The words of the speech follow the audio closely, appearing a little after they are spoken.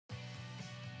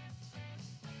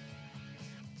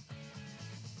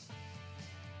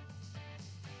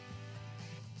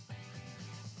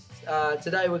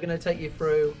Today we're going to take you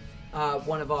through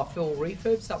one of our full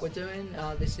refurbs that we're doing.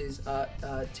 This is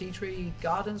Tea Tree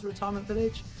Gardens Retirement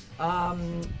Village.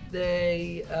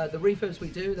 The refurbs we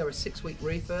do, they're a 6-week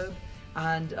refurb,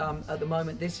 and at the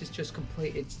moment this is just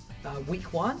completed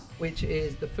week 1, which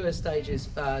is the first stage is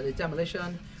the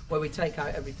demolition, where we take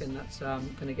out everything that's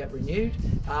going to get renewed.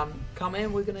 Come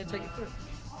in, we're going to take you through.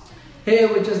 Here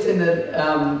we're just in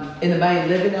the main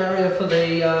living area for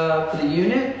the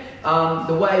unit.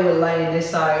 The way we're laying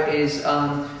this out is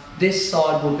this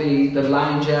side will be the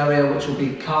lounge area, which will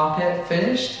be carpet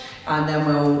finished, and then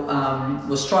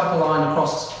we'll stripe a line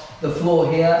across the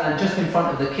floor here, and just in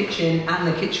front of the kitchen, and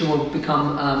the kitchen will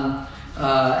become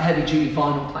heavy duty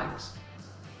vinyl planks.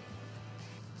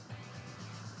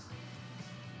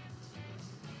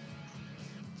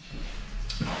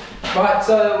 Right,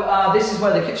 so this is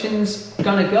where the kitchen's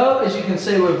going to go. As you can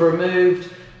see, we've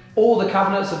removed all the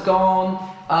cabinets have gone,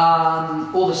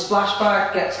 all the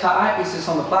splashback gets cut out. This is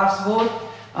on the plasterboard,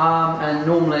 and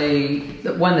normally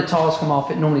when the tiles come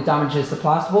off, it normally damages the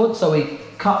plasterboard, so we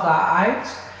cut that out,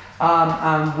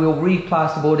 and we'll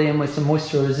re-plasterboard in with some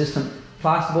moisture resistant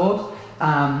plasterboard,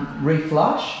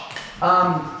 reflush.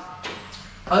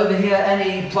 Over here,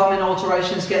 any plumbing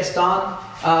alterations gets done.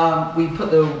 We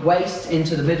put the waste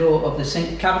into the middle of the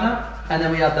sink cabinet, and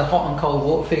then we have the hot and cold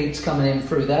water feeds coming in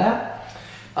through there.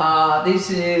 This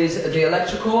is the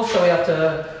electrical, so we have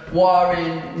to wire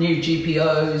in new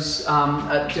GPOs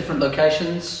at different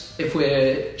locations if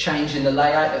we're changing the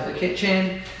layout of the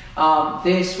kitchen.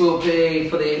 This will be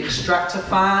for the extractor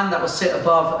fan that will sit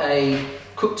above a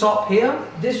cooktop here.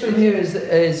 This one here is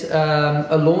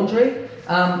a laundry.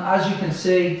 As you can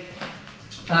see,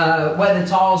 where the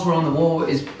tiles were on the wall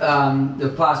is the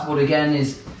plasterboard again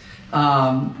is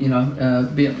beyond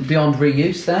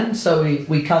reuse then, so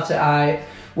we cut it out.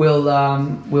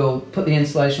 We'll put the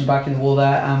insulation back in the wall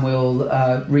there, and we'll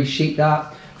resheet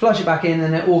that, flush it back in,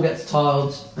 and it all gets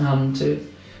tiled to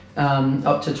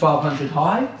up to 1200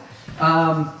 high.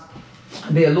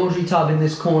 There'll be a laundry tub in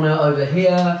this corner over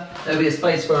here. There'll be a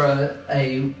space for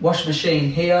a washing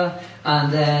machine here,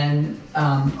 and then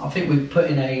I think we've put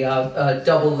in a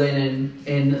double linen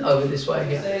in over this way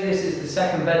here. So this is the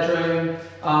second bedroom.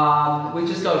 We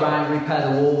just go around and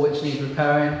repair the wall which needs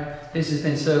repairing. This has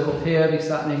been circled here because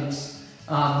that needs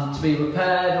to be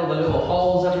repaired, all the little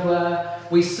holes everywhere.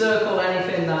 We circle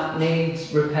anything that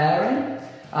needs repairing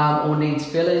or needs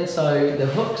filling, so the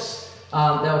hooks,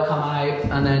 they'll come out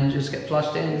and then just get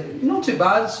flushed in. Not too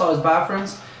bad as far as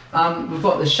bathrooms. We've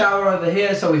got the shower over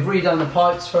here, so we've redone the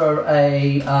pipes for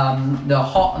the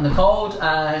hot and the cold,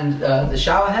 and the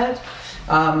shower head.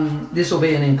 This will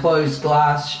be an enclosed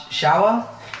glass shower.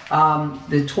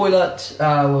 The toilet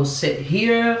will sit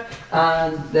here,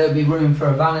 and there'll be room for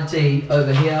a vanity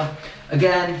over here.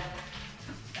 Again,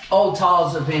 old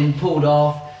tiles have been pulled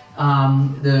off.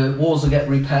 The walls will get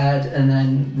repaired and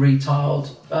then retiled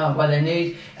where they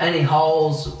need. Any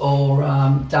holes or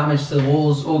damage to the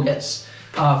walls all gets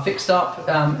fixed up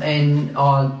in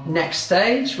our next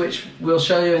stage, which we'll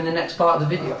show you in the next part of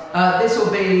the video. This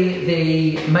will be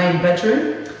the main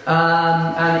bedroom,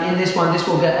 and in this one, this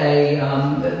will get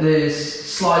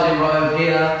this sliding robe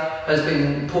here has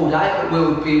been pulled out, but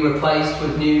will be replaced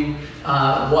with new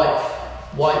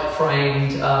white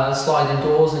framed sliding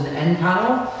doors and end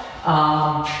panel.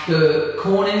 The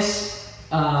cornice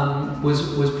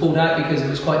was pulled out because it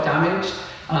was quite damaged.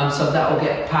 So that will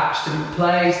get patched in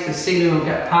place, the ceiling will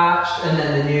get patched, and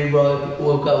then the new robe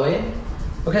will go in.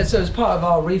 Okay, so as part of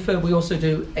our refurb, we also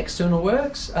do external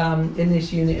works. In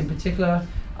this unit in particular,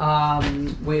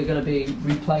 we're going to be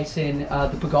replacing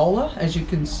the pergola. As you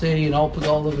can see, an old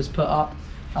pergola was put up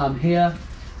here.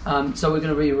 So we're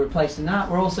going to be replacing that.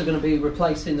 We're also going to be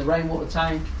replacing the rainwater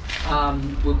tank.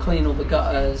 We'll clean all the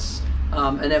gutters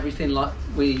and everything like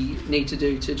we need to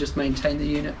do to just maintain the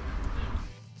unit.